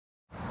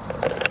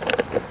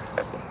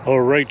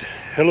Alright,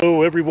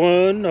 hello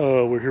everyone.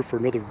 We're here for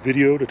another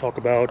video to talk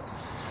about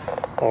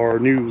our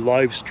new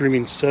live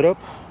streaming setup.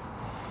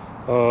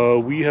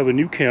 We have a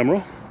new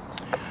camera.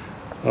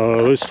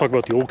 Let's talk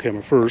about the old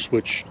camera first,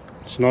 which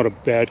is not a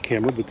bad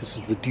camera, but this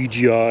is the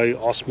DJI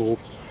OSMO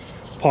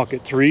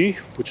Pocket 3,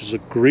 which is a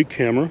great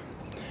camera.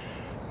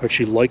 I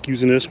actually like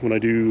using this when I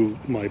do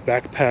my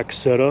backpack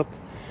setup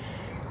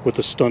with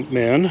a stunt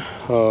man,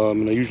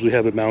 and I usually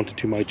have it mounted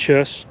to my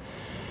chest.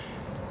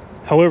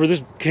 However,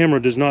 this camera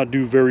does not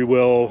do very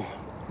well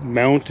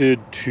mounted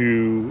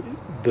to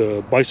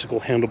the bicycle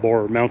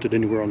handlebar or mounted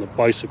anywhere on the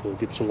bicycle. It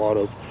gets a lot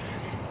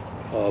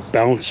of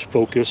bounce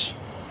focus.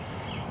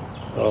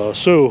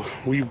 So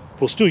we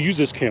will still use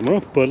this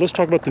camera, but let's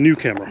talk about the new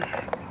camera.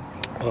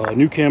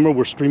 New camera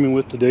we're streaming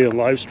with today on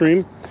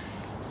Livestream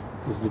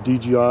is the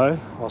DJI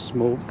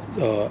OSMO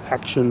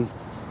Action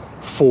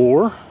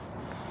 4.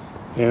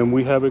 And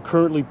we have it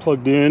currently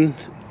plugged in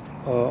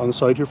on the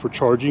side here for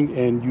charging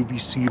and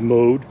UVC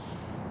mode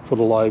for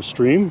the live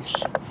streams.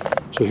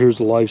 So here's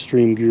the live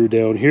stream gear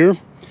down here.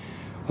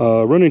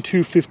 Running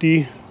two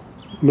 50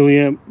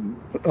 milliamp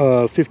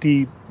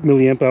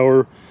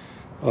hour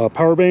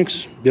power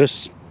banks.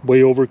 Yes, way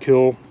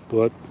overkill,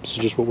 but this is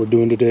just what we're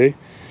doing today.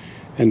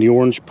 And the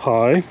orange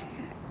Pi.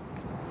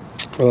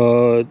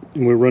 And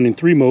we're running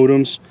 3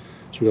 modems.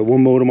 So we got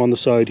one modem on the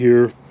side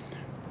here,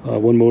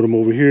 one modem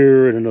over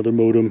here, and another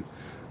modem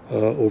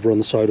over on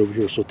the side over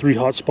here. So 3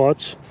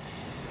 hotspots.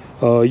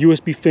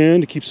 USB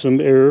fan to keep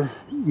some air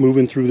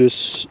moving through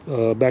this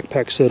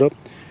backpack setup,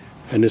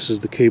 and this is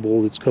the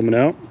cable that's coming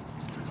out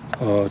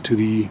to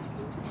the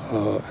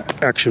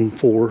Action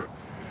 4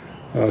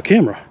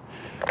 camera.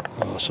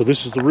 So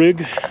this is the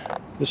rig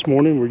this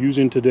morning we're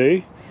using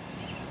today.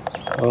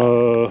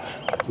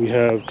 We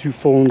have 2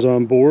 phones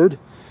on board.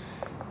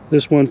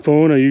 This one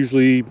phone I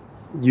usually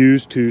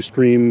use to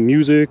stream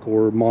music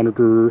or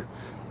monitor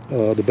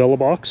the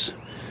Belabox,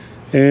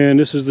 and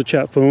this is the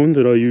chat phone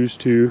that I use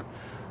to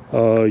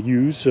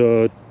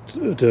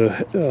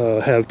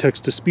have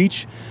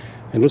text-to-speech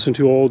and listen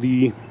to all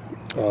the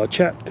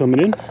chat coming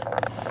in.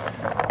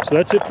 So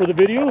that's it for the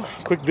video.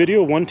 Quick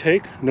video, one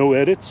take, no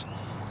edits.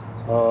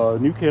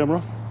 New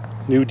camera,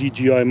 new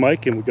DJI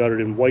mic, and we got it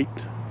in white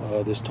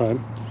this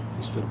time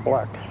instead of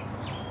black.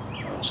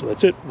 So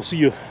that's it. We'll see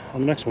you on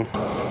the next one.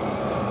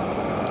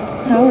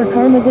 Power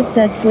Karmabit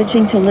said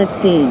switching to live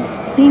scene.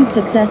 Scene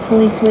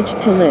successfully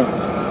switched to live.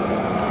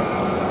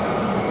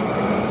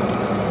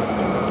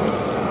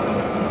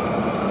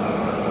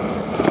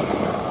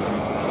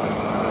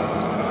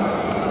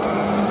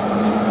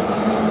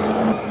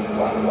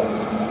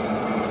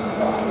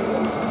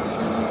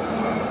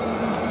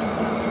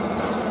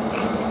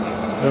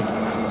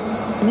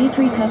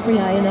 Dmitry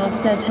Kupryanov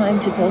said time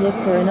to go look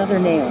for another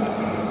nail.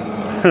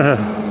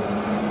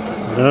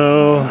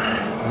 No.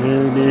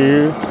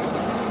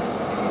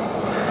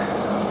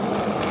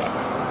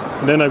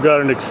 And then I've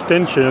got an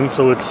extension,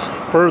 so it's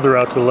further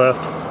out to the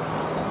left.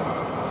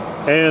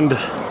 And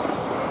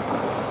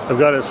I've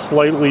got it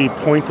slightly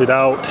pointed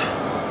out,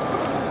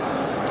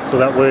 so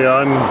that way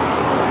I'm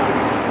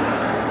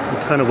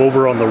kind of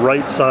over on the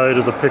right side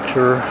of the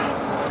picture.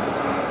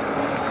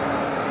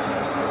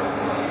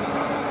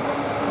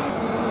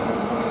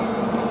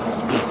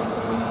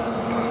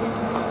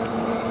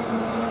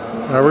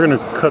 Now we're going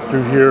to cut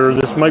through here.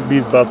 This might be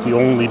about the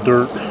only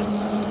dirt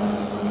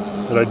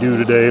that I do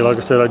today. Like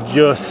I said,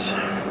 this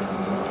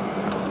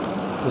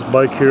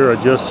bike here,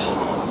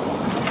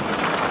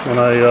 when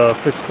I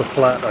fixed the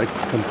flat, I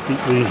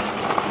completely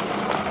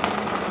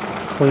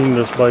cleaned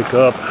this bike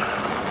up.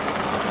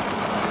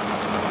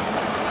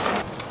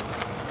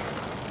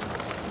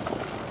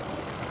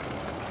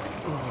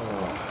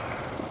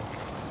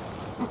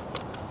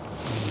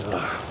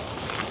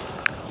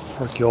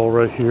 Park y'all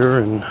right here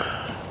and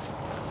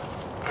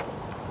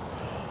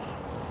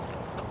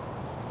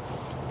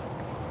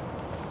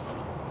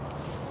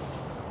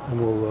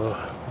we'll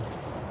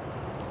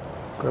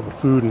grab a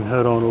food and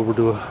head on over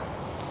to a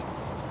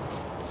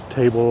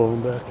table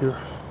on back here.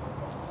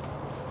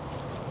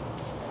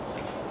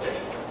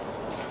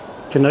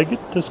 Can I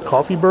get this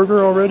coffee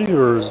burger already,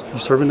 or is you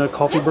serving that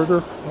coffee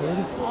burger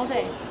already? All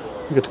day.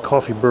 We get the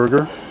coffee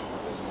burger.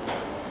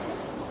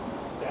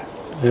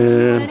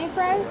 And Any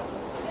fries?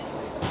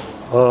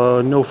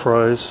 no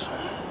fries.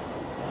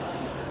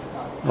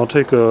 I'll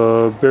take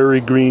a berry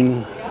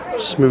green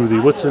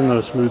smoothie. What's in the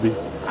smoothie?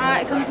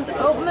 It comes with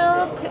oat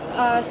milk,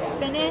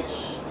 spinach,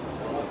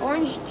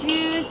 orange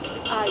juice,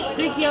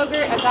 Greek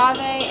yogurt,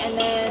 agave, and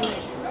then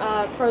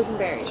frozen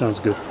berries. Sounds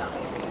good.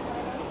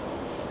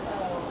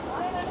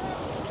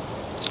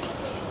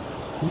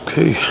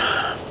 Okay.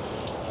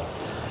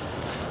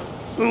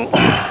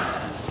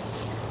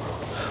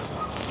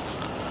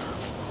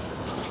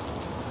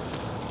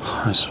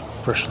 Nice,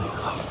 freshly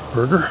hot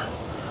burger.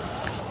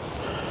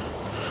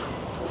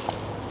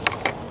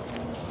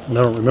 And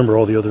I don't remember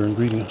all the other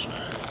ingredients.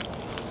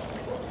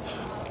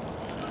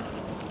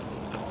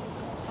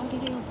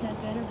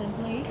 Better than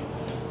plates?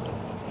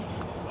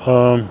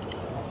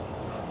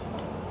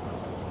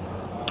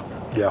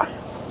 Yeah.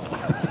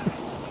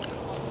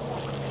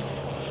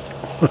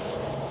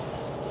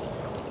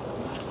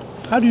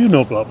 How do you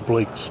know about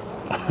Blake's?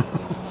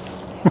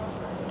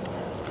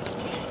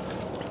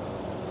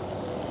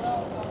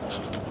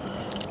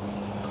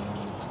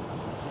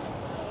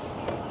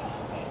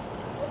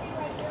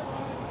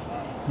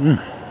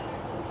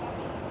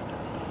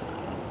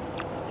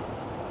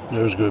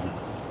 That was good.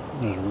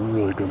 That was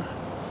really good.